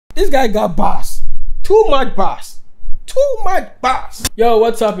This guy got bars. Too much bars. Too much bars. Yo,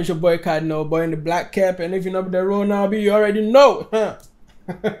 what's up? It's your boy Cardinal, boy in the black cap. And if you're not with the roll now, you already know. Huh?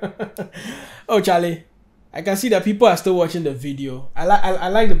 Oh, Charlie. I can see that people are still watching the video. I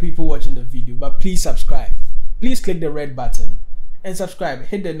like the people watching the video, but please subscribe. Please click the red button and subscribe.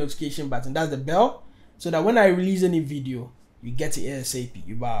 Hit the notification button. That's the bell, so that when I release any video, you get it ASAP.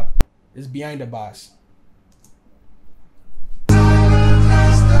 You bob. It's behind the bars.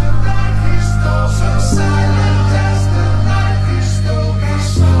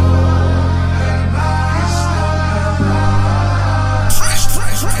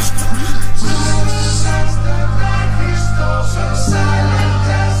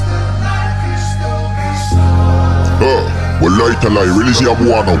 Release your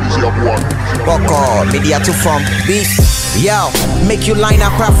one. Media to from beast. Yo, make you line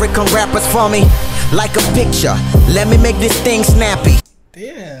up African rappers for me like a picture. Let me make this thing snappy.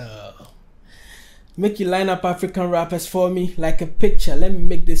 Damn. Make you line up African rappers for me like a picture. Let me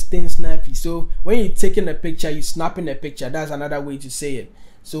make this thing snappy. So when you're taking a picture, you're snapping a picture. That's another way to say it.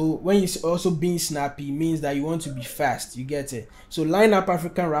 So when you're also being snappy, means that you want to be fast. You get it? So line up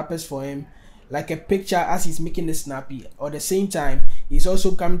African rappers for him like a picture as he's making it snappy. Or at the same time, he's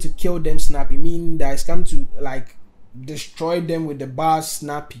also coming to kill them snappy, meaning that he's come to like destroy them with the bars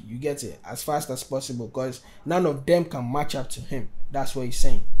snappy. You get it? As fast as possible, because none of them can match up to him. That's what he's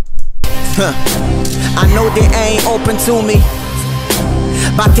saying. I know they ain't open to me,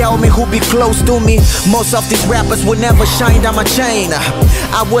 but tell me who be close to me. Most of these rappers will never shine down my chain.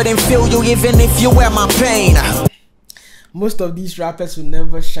 I wouldn't feel you even if you were my pain. Most of these rappers will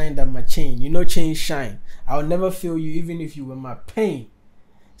never shine down my chain. You know, chain shine. I'll never feel you even if you were my pain.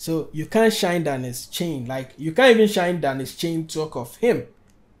 So you can't shine down his chain. Like, you can't even shine down his chain, talk of him.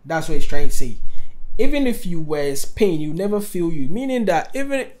 That's what he's trying to say. Even if you were his pain, you never feel you. Meaning that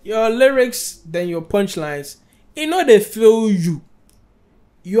even your lyrics, then your punchlines, you know they feel you.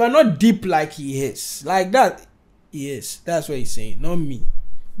 You are not deep like he is. Like that, he is. That's what he's saying, not me.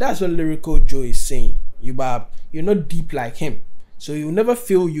 That's what Lyrical Joe is saying. You're not deep like him, so he will never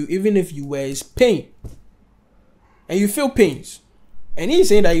feel you even if you were his pain. And you feel pains, and he's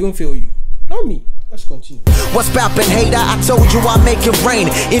saying that he won't feel you, not me. Let's continue. What's poppin', hater? I told you I make it rain.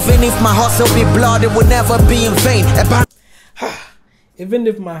 Even if my hustle be blood, it will never be in vain. Even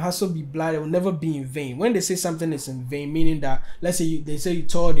if my hustle be blood, it will never be in vain. When they say something is in vain, meaning that, let's say they say you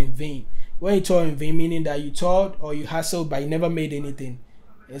toiled in vain. When you toiled in vain, meaning that you toiled or you hustled but you never made anything.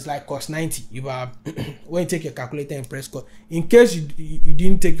 It's like cost 90. You have when you take your calculator and press cost. In case you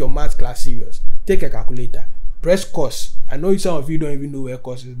didn't take your math class serious, take a calculator, press cost. I know some of you don't even know where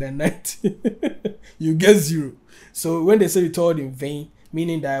cost is. Then 90, you get 0. So when they say you toiled in vain,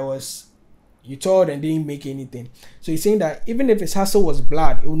 meaning that you toiled and didn't make anything. So he's saying that even if his hustle was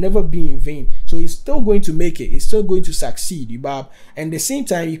blood, it will never be in vain. So he's still going to make it. He's still going to succeed. And at the same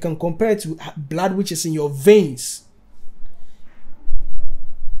time, you can compare it to blood which is in your veins.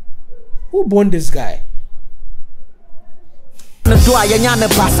 Who born this guy? What's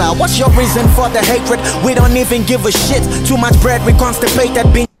your reason for the hatred? We don't even give a shit. Too much bread, we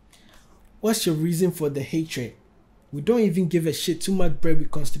constipated. What's your reason for the hatred? We don't even give a shit. Too much bread, we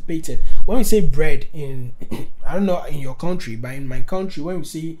constipated. When we say bread in, I don't know in your country, but in my country, when we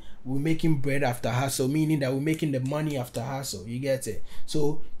say we're making bread after hustle, meaning that we're making the money after hustle. You get it?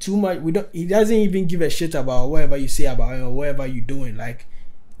 So too much, he doesn't even give a shit about whatever you say about him or whatever you're doing. Like,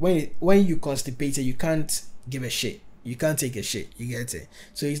 when you constipated, you can't give a shit. You can't take a shit. You get it?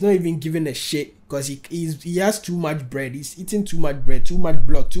 So he's not even giving a shit because he has too much bread. He's eating too much bread, too much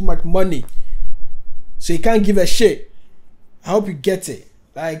blood, too much money. So he can't give a shit. I hope you get it.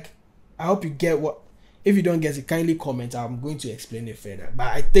 Like, I hope you get what. If you don't get it, kindly comment. I'm going to explain it further. But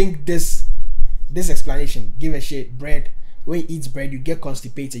I think this explanation, give a shit, bread. When he eats bread, you get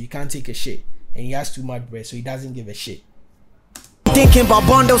constipated. You can't take a shit. And he has too much bread, so he doesn't give a shit. Thinking about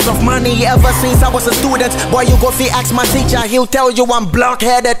bundles of money ever since I was a student. Boy, you go fi ask my teacher, he'll tell you I'm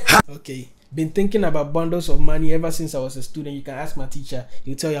blockheaded. Okay, been thinking about bundles of money ever since I was a student. You can ask my teacher,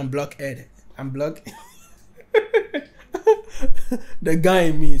 he'll tell you I'm blockheaded. I'm block. The guy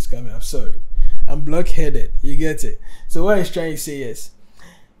in me is coming. I'm sorry. I'm blockheaded. You get it? So what he's trying to say is,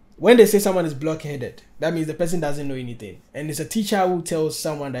 when they say someone is blockheaded, that means the person doesn't know anything. And it's a teacher who tells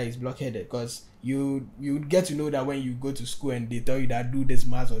someone that is blockheaded, because you get to know that when you go to school and they tell you that do this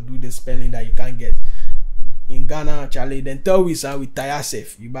math or do this spelling that you can't get in Ghana, Charlie, then tell we sir with tire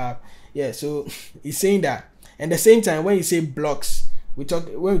safe. Yeah, so he's saying that. And at the same time, when you say blocks, when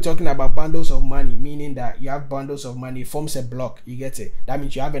we're talking about bundles of money, meaning that you have bundles of money, it forms a block. You get it? That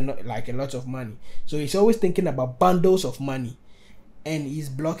means you have a lot of money. So he's always thinking about bundles of money. and he's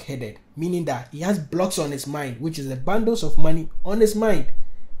blockheaded, meaning that he has blocks on his mind, which is the bundles of money on his mind.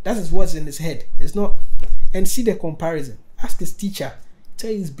 That is what's in his head. It's not. And see the comparison. Ask his teacher. Tell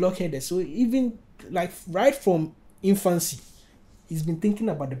you he's blockheaded. So even like right from infancy, he's been thinking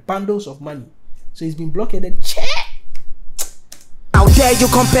about the bundles of money. So he's been blockheaded. Check. How dare you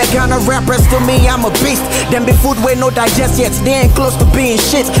compare Ghana rappers to me? I'm a beast. Them be food with no digest yet. They ain't close to being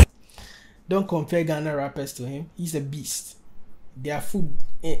shit. Don't compare Ghana rappers to him. He's a beast. Their food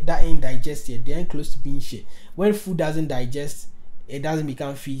that ain't digested. They ain't close to being shit. When food doesn't digest, it doesn't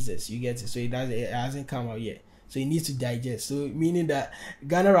become feces. You get it? So it hasn't come out yet. So it needs to digest. So meaning that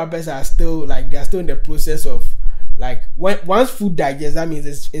Ghana rappers are still like they're still in the process of like once food digests, that means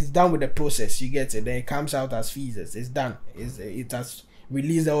it's done with the process. You get it? Then it comes out as feces. It's done. It has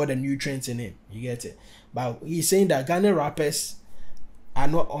released all the nutrients in it. You get it? But he's saying that Ghana rappers are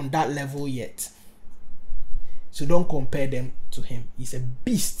not on that level yet. So don't compare them to him. He's a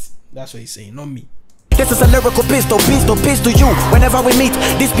beast. That's what he's saying, not me. This is a lyrical pistol to you. Whenever we meet,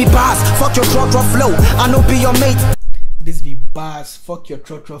 this be bars. Fuck your trot flow. I know be your mate. This be bars. Fuck your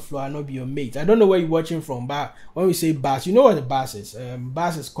trot flow. I know be your mate. I don't know where you're watching from, but when we say bars, you know what the bars is.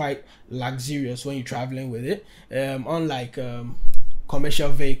 Bars is quite luxurious when you're traveling with it. Unlike commercial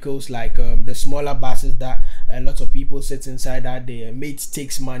vehicles like the smaller buses that a lot of people sit inside, that the mate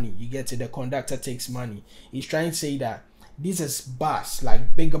takes money. You get it? The conductor takes money. He's trying to say that this is bus,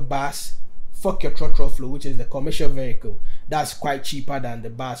 like bigger bus. Fuck your trotro flow, which is the commercial vehicle. That's quite cheaper than the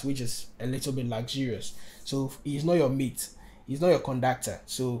bus, which is a little bit luxurious. So he's not your mate. He's not your conductor.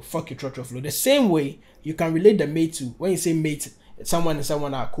 So fuck your trotro flow. The same way you can relate the mate to, when you say mate, someone and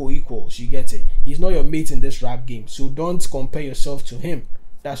someone are co-equals. You get it? He's not your mate in this rap game. So don't compare yourself to him.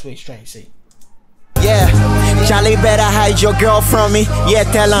 That's what he's trying to say. Yeah, Charlie better hide your girl from me. Yeah,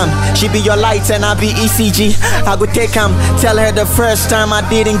 tell him she be your light and I be ECG. I go take him, tell her the first time I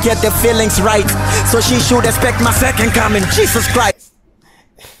didn't get the feelings right, so she should expect my second coming. Jesus Christ.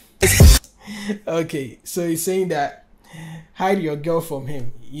 Okay, so he's saying that hide your girl from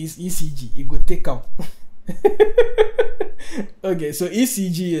him. He's ECG. You go take him. Okay, so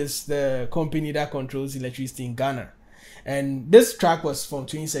ECG is the company that controls electricity in Ghana. And this track was from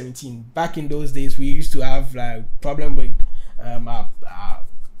 2017. Back in those days, we used to have like problem with our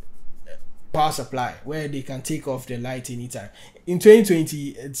power supply, where they can take off the light anytime. In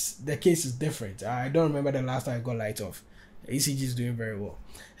 2020, the case is different. I don't remember the last time I got light off. ECG is doing very well.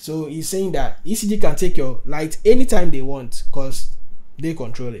 So he's saying that ECG can take your light anytime they want because they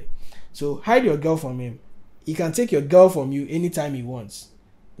control it. So hide your girl from him. He can take your girl from you anytime he wants.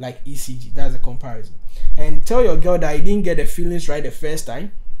 Like ECG, that's a comparison. And tell your girl that he didn't get the feelings right the first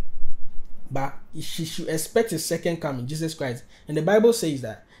time, but she should expect his second coming, Jesus Christ. And the Bible says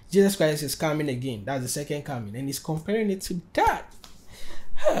that Jesus Christ is coming again. That's the second coming. And he's comparing it to that.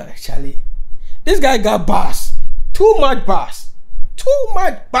 Charlie, this guy got bars. Too much bars. Too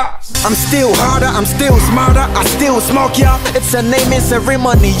much bars. I'm still harder, I'm still smarter, I still smoke, y'all. It's a naming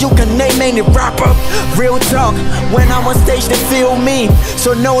ceremony, you can name any rapper. Real talk, when I'm on stage they feel me.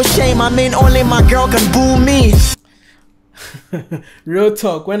 So no shame, I mean only my girl can boo me. Real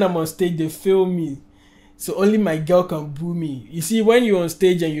talk, when I'm on stage they feel me. So only my girl can boo me. You see, when you're on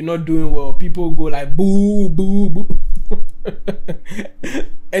stage and you're not doing well, people go like boo, boo, boo.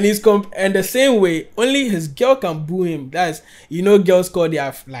 And and the same way, only his girl can boo him. That's, you know, girls call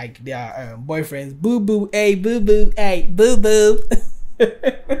their boyfriends boo boo, hey boo boo, hey boo boo.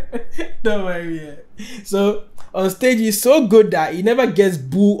 Don't worry. Yeah. So on stage he's so good that he never gets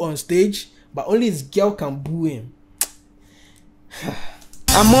boo on stage, but only his girl can boo him.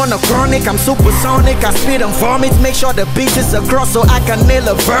 I'm on a chronic, I'm supersonic, I spit and vomit. Make sure the beat is across so I can nail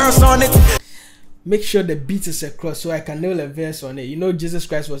a verse on it. Make sure the beat is across so I can nail a verse on it. You know, Jesus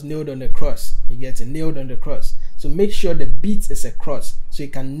Christ was nailed on the cross. You get it? Nailed on the cross. So make sure the beat is across so you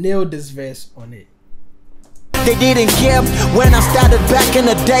can nail this verse on it. They didn't care when I started back in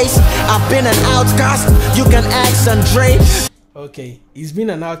the days. I've been an outcast, you can ask Andre. Okay, he's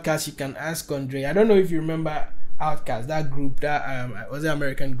been an outcast, you can ask Andre. I don't know if you remember Outcast, that group, that was the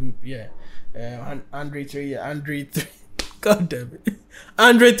American group, yeah. Andre 3, God damn it.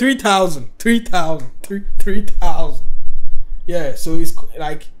 Andre 3000. Yeah, so it's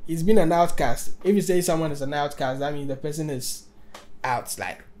like he's been an outcast. If you say someone is an outcast, that means the person is out.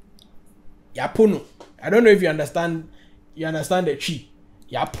 Like Yapuno. I don't know if you understand the tree.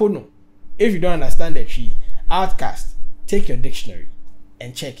 Yapuno. If you don't understand the tree, outcast, take your dictionary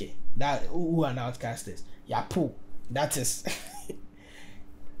and check it. That who an outcast is. Yapu. That is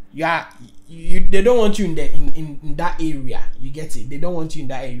they don't want you in that area. You get it? They don't want you in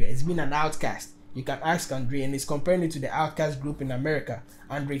that area. It's been an outcast. You can ask Andre, and he's comparing it to the Outcast group in America,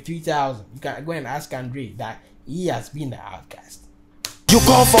 Andre 3000. You can go and ask Andre that he has been the Outcast. You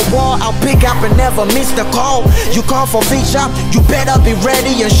call for war, I'll pick up and never miss the call. You call for feature, you better be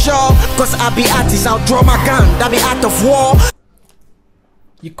ready and sure. Cause I be artist, I'll draw my gun, that be out of war.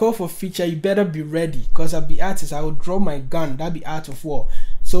 You call for feature, you better be ready. Cause I be artist, I will draw my gun, that be out of war.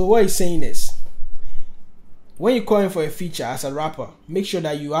 So what he's saying is, when you're calling for a feature as a rapper, make sure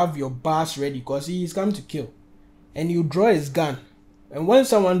that you have your bars ready, because he's coming to kill. And you draw his gun. And when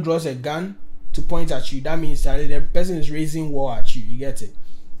someone draws a gun to point at you, that means that the person is raising war at you. You get it?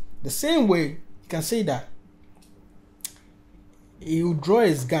 The same way, you can say that he will draw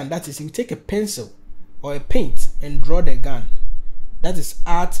his gun. That is, he will take a pencil or a paint and draw the gun. That is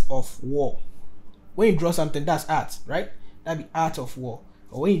art of war. When you draw something, that's art, right? That be art of war.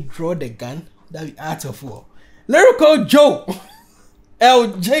 Or when you draw the gun, that be art of war. Lyrical Joe,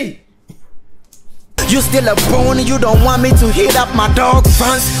 LJ. You still a bone, you don't want me to hit up my dog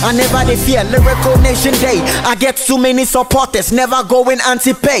fans. I never they fear Lyrical Nation Day. I get too many supporters, never going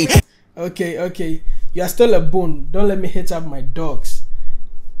anti-pay. Okay. You are still a bone. Don't let me hit up my dogs.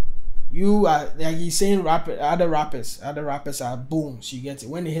 You are, like he's saying, other rappers are bones. You get it?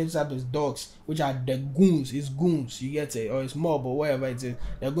 When he hits up his dogs, which are the goons, his goons. You get it? Or his mob or whatever it is,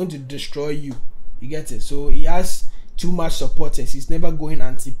 they're going to destroy you. You get it? So he has too much supporters. He's never going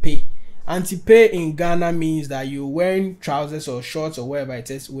anti-pay. Anti-pay in Ghana means that you're wearing trousers or shorts or whatever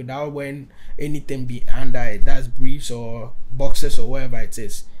it is without wearing anything be under it. That's briefs or boxers or whatever it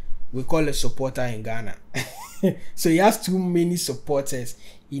is. We call it supporter in Ghana. So he has too many supporters.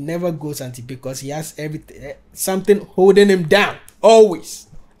 He never goes anti-pay because he has everything, something holding him down. Always.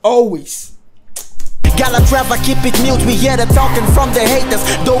 Gala Trevor, keep it mute. We hear the talking from the haters.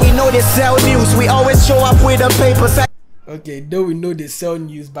 Though we know they sell news, we always show up with the papers. Okay, though we know they sell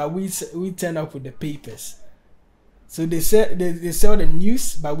news, but we turn up with the papers. So they sell the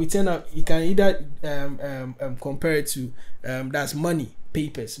news, but we turn up. You can either compare it to that's money,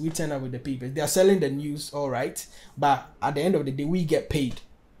 papers. We turn up with the papers. They are selling the news, all right, but at the end of the day, we get paid.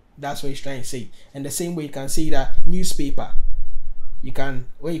 That's what he's trying to say. And the same way you can say that newspaper. You can,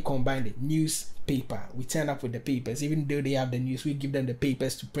 when you combine the newspaper, we turn up with the papers. Even though they have the news, we give them the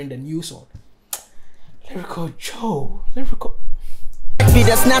papers to print the news on. Lyrical Joe. Lyrical.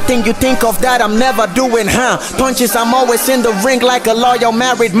 There's nothing you think of that I'm never doing, huh? Punches, I'm always in the ring like a loyal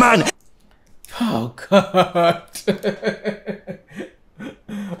married man. Oh God.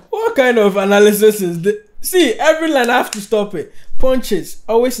 What kind of analysis is this? See, every line I have to stop it. Punches,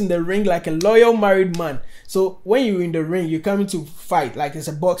 always in the ring like a loyal married man. So when you're in the ring, you're coming to fight like it's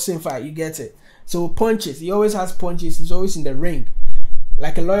a boxing fight. You get it? So punches, he always has punches. He's always in the ring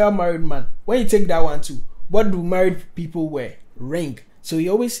like a loyal married man. When you take that one too, what do married people wear? Ring. So he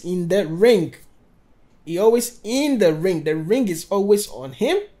always in the ring. He always in the ring. The ring is always on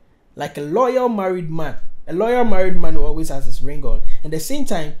him like a loyal married man. A loyal married man who always has his ring on. At the same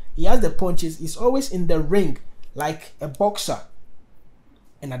time, he has the punches. He's always in the ring like a boxer.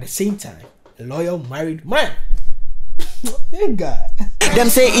 And at the same time, a loyal married man. God. Them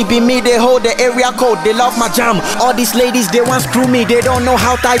say it be me, they hold the area code. They love my jam. All these ladies, they want screw me. They don't know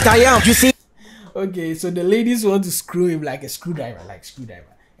how tight I am. You see? Okay, so the ladies want to screw him like a screwdriver,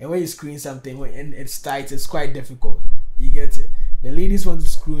 And when you're screwing something and it's tight, it's quite difficult. You get it? The ladies want to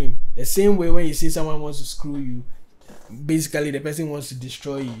screw him. The same way when you see someone wants to screw you, basically the person wants to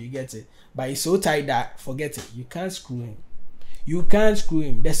destroy you. You get it? But he's so tight that forget it. You can't screw him. You can't screw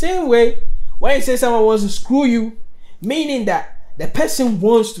him. The same way when you say someone wants to screw you, meaning that the person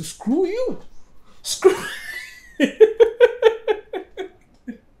wants to screw you. Screw.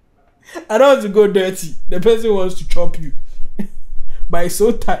 I don't want to go dirty. The person wants to chop you. But it's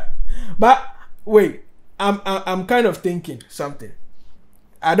so tight. But wait, I'm kind of thinking something.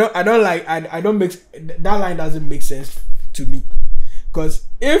 I don't make that line doesn't make sense to me. Because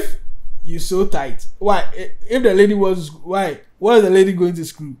if you're so tight, why? If the lady was why? What is the lady going to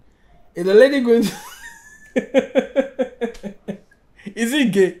screw? Is the lady going to is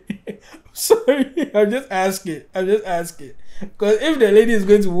it gay? Sorry, I'm just asking. Because if the lady is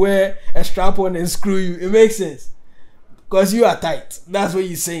going to wear a strap on and screw you, it makes sense. Because you are tight. That's what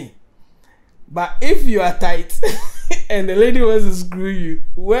you're saying. But if you are tight and the lady wants to screw you,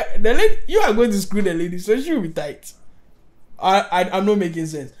 you are going to screw the lady, so she will be tight. I'm not making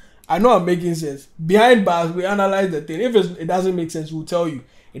sense. I know I'm making sense. Behind bars, we analyze the thing. If it doesn't make sense, we'll tell you.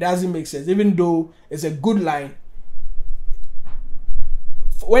 It doesn't make sense. Even though it's a good line,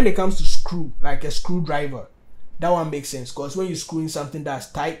 when it comes to screw, like a screwdriver, that one makes sense. Because when you're screwing something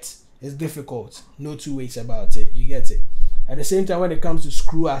that's tight, it's difficult. No two ways about it. You get it? At the same time, when it comes to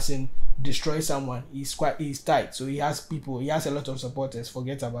screw, as in destroy someone, he's tight, so he has people, he has a lot of supporters.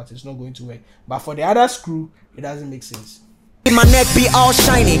 Forget about it, it's not going to work. But for the other screw, it doesn't make sense. My neck be all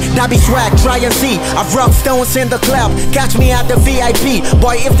shiny, that be swag, try and see. I've rock stones in the club, catch me at the VIP.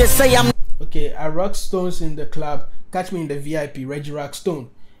 Boy, if they say I'm okay, I rock stones in the club, catch me in the VIP. Reggie Rockstone.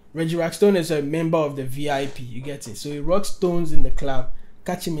 Reggie Rockstone is a member of the VIP, you get it? So he rocks stones in the club,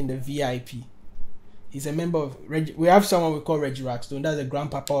 catch him in the VIP. He's a member of we have someone we call Reggie Rockstone. That's a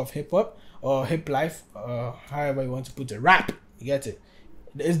grandpapa of hip hop or hip life, however you want to put it. Rap, you get it?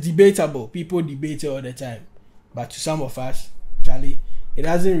 It's debatable. People debate it all the time, but to some of us, Charlie, it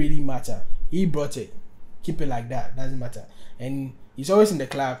doesn't really matter. He brought it. Keep it like that. Doesn't matter. And he's always in the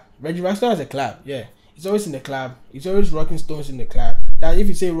club. Reggie Rockstone has a club. Yeah, he's always in the club. He's always rocking stones in the club. That if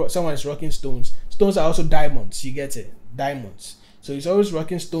you say someone is rocking stones, stones are also diamonds. You get it? Diamonds. So he's always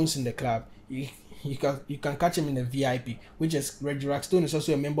rocking stones in the club. You can catch him in the VIP, which is Reggie Rockstone is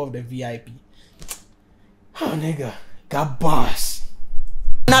also a member of the VIP. Oh nigga, got boss.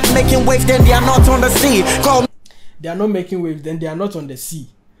 not making waves, then they are not on the sea. Call they are not making waves, then they are not on the sea.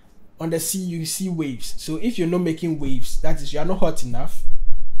 On the sea, you see waves. So if you're not making waves, that is, you are not hot enough.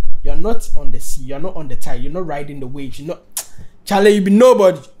 You're not on the sea. You're not on the tide. You're not riding the waves. You're not. Charlie, you be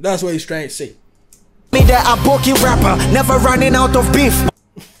nobody. That's what he's trying to say. Me the Aboki rapper, never running out of beef.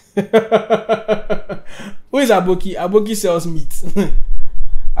 Who is Aboki? Aboki sells meat.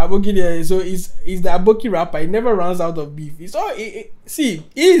 Aboki there, so he's the Aboki rapper. He never runs out of beef. It's all see,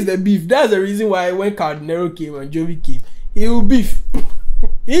 he is the beef. That's the reason why when Cardinero came and Jovi came, he will beef.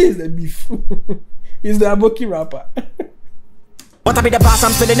 He is the beef. He's the Aboki rapper. Want to be the boss,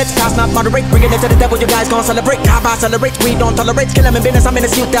 I'm spilling it, cast not moderate. Bringing it to the devil, you guys gon' celebrate. Car accelerate, we don't tolerate. Kill them in business, I'm in a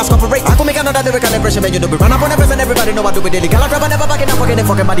suit, that's corporate. I can make another lyrical impression, man, you do be run up on the and everybody know I do it daily. Call a grab, never back in up, fucking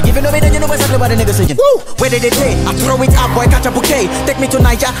fucking body. Giving away, then you know exactly what the nigga saying. Woo! Where did they say? I throw it up, boy, catch a bouquet. Take me to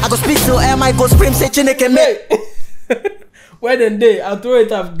Niger, I go speak to I go scream, say Chineke me. Where then they? I'll throw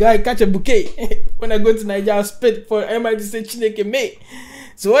it up, guy, catch a bouquet. When I go to Niger, I'll spit for MI to say Chineke me.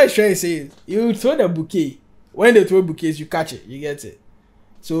 So what I'm trying to say is, you throw the bouquet. When they throw bouquets, you catch it, you get it.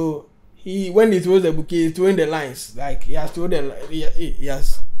 So when he throws the bouquet, he's throwing the lines. Like he has thrown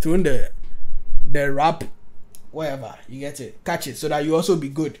the rap, whatever. You get it, catch it, so that you also be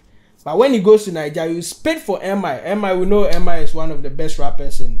good. But when he goes to Nigeria, you spit for MI. MI, we know MI is one of the best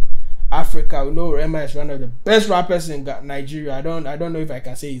rappers in Africa. We know MI is one of the best rappers in Nigeria. I don't know if I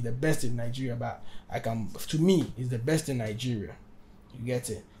can say he's the best in Nigeria, but I can. To me, he's the best in Nigeria. You get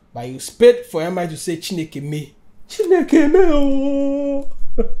it. But you spit for MI to say Chineke me. Chineke me oh.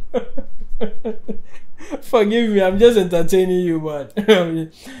 Forgive me, I'm just entertaining you, but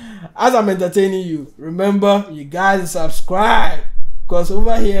as I'm entertaining you, remember you guys subscribe, because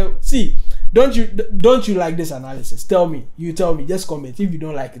over here, see, don't you like this analysis? Tell me, just comment. If you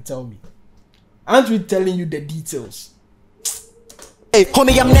don't like it, tell me. Aren't we telling you the details? Hey,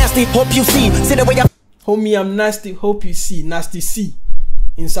 homie, I'm nasty, hope you see. See the way I'm homie, I'm nasty, hope you see. Nasty C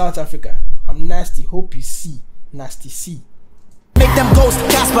in South Africa. I'm nasty, hope you see. Nasty C. Make them ghost,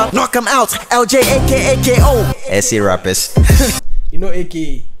 Casper, knock them out. LJ, aka KO. SC rappers. You know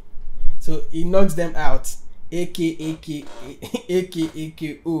AKA. So he knocks them out. AKA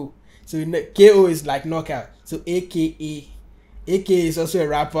KO. So KO is like knockout. So AKA is also a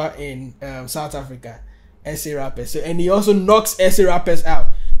rapper in South Africa. SC rappers. So and he also knocks SC rappers out.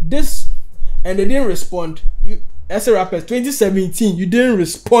 This and they didn't respond. SC rappers 2017. You didn't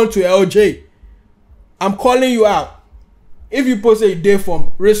respond to LJ. I'm calling you out. If you post a day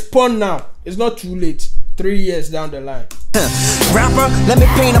form, respond now. It's not too late. 3 years down the line. Rapper, let me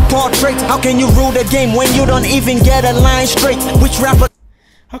paint a portrait. How can you rule the game when you don't even get a line straight? Which rapper?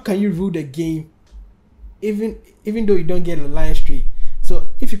 How can you rule the game even though you don't get a line straight? So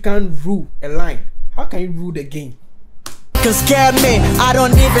if you can't rule a line, how can you rule the game? Can scare me, I don't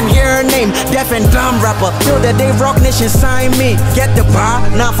even hear her name. Deaf and dumb rapper, till the day Rock Nation sign me. Get the bar,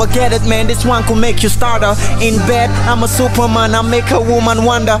 now forget it man, this one could make you starter. In bed, I'm a superman, I make a woman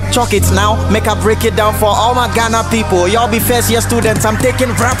wonder. Chalk it now, make I break it down for all my Ghana people. Y'all be first year students, I'm taking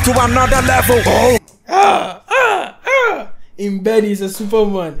rap to another level. Oh. In bed, he's a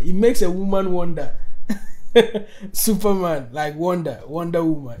superman, he makes a woman wonder. Superman, like Wonder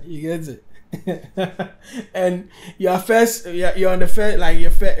Woman, you get it? And you're on the first, like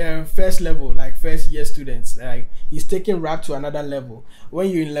your first level, like first year students. Like he's taking rap to another level. When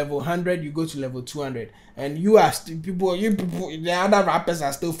you're in level 100, you go to level 200, and you people, the other rappers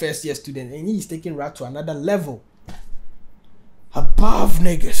are still first year students, and he's taking rap to another level above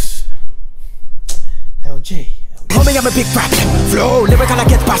niggas. LJ. Homie, I'm a big fat flow, lyrical, I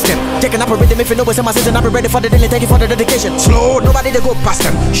get past them. Taking up a rhythm if you know what's in my season. I'll be ready for the daily, thank you for the dedication. Slow, nobody to go past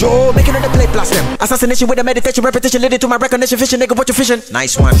them. Show, making on the play blast them. Assassination with a meditation, repetition, leading to my recognition. Fishing, nigga, what you fishing?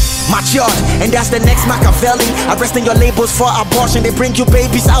 Nice one. Matured, and that's the next Machiavelli. Arresting your labels for abortion. They bring you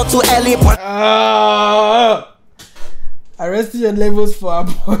babies out too early. Arresting your labels for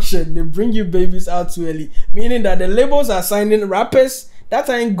abortion. They bring you babies out too early. Meaning that the labels are signing rappers. That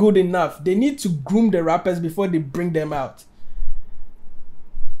ain't good enough. They need to groom the rappers before they bring them out.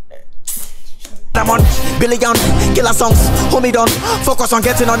 I'm on billion killer songs, homie, don't focus on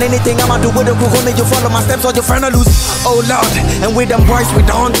getting on anything. I'ma do with the crew, homie. You follow my steps or you finna lose. Oh Lord, and with them boys we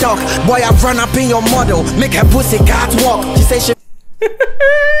don't talk. Boy, I run up in your model, make her pussy catwalk. She say she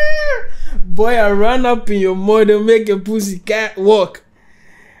Boy, I run up in your model, make a pussy catwalk.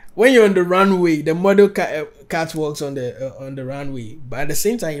 When you're on the runway, the model catwalks on the runway, but at the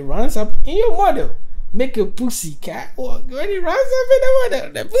same time, he runs up in your model, make a pussy catwalk. When he runs up in the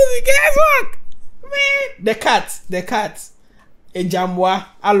model, the pussy catwalk. Man, the cat, a jamwa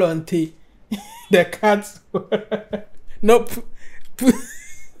alonte, the cat, no,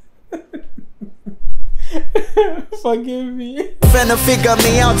 forgive me. Finna figure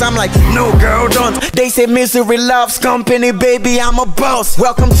me out, I'm like, no girl, don't. They say misery loves company, baby, I'm a boss.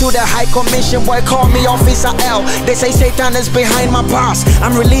 Welcome to the high commission, boy, call me Officer L. They say Satan is behind my bars,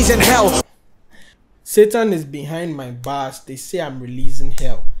 I'm releasing hell. Satan is behind my bars, they say I'm releasing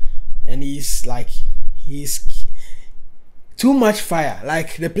hell. And he's too much fire.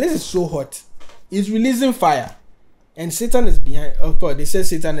 Like, the place is so hot. He's releasing fire. And Satan is behind. Of course, they say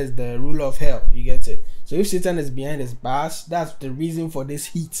Satan is the ruler of hell. You get it? So if Satan is behind his bars, that's the reason for this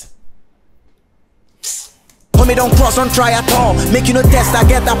heat. Homie, don't cross, don't try at all. Make you no test, I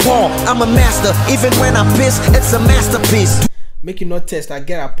get that ball. I'm a master. Even when I piss, it's a masterpiece. Make you not test, I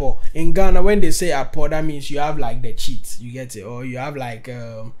get a pour. In Ghana, when they say a pour, that means you have like the cheats, you get it, or you have like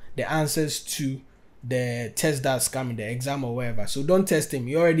the answers to the test that's coming, the exam or whatever. So don't test him.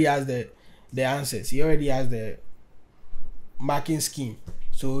 He already has the answers. He already has the marking scheme.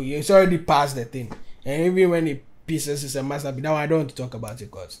 So he's already passed the thing. And even when he pisses, it's a masterpiece. Now I don't want to talk about it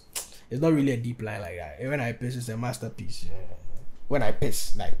because it's not really a deep line like that. When I piss, it's a masterpiece. When I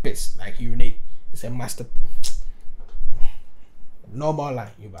piss, like urinate, it's a masterpiece. Normal line,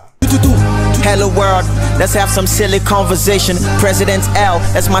 you bar. Hello world, let's have some silly conversation. President L,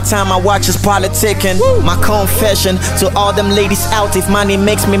 that's my time I watch is politicking. My confession to all them ladies out. If money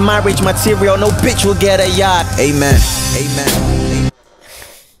makes me marriage material, no bitch will get a yacht. Amen.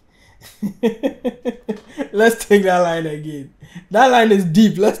 Let's take that line again. That line is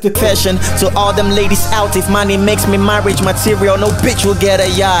deep. Let's take confession to all them ladies out. If money makes me marriage material, no bitch will get a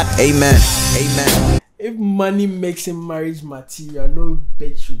yacht. Amen. If money makes him marriage material, no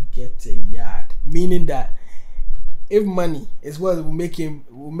bitch will get a yard. Meaning that if money is what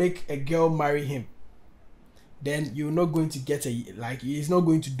will make a girl marry him, then you're not going to get he's not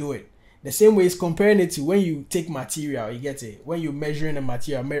going to do it. The same way is comparing it to when you take material, you get it. When you're measuring a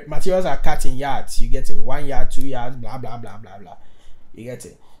material, materials are cut in yards, you get it. 1 yard, 2 yards, blah blah blah blah blah. You get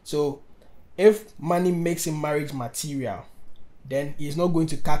it. So if money makes him marriage material, then he's not going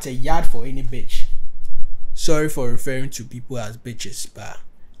to cut a yard for any bitch. Sorry for referring to people as bitches, but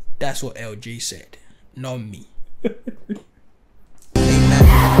that's what LJ said, not me.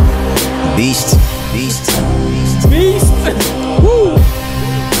 Beast. Woo.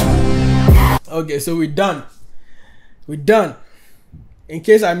 Okay, so we're done. In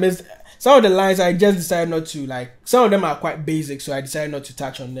case I missed some of the lines, I just decided not to, like, some of them are quite basic, so I decided not to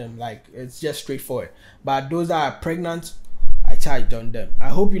touch on them. Like, it's just straightforward. But those that are pregnant, I touched on them. I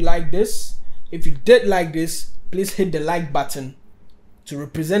hope you like this. If you did like this, please hit the like button to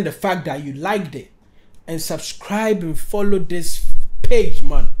represent the fact that you liked it, and subscribe and follow this page,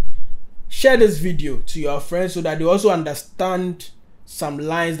 man. Share this video to your friends so that they also understand some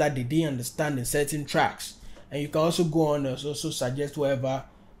lines that they didn't understand in certain tracks. And you can also go on and also suggest whatever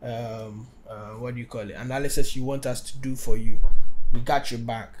analysis you want us to do for you. We got your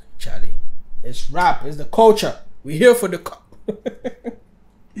back, Charlie. It's rap, it's the culture. We're here for the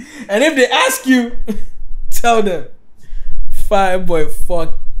and if they ask you, tell them Fireboy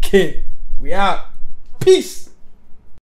 4K. We out. Peace.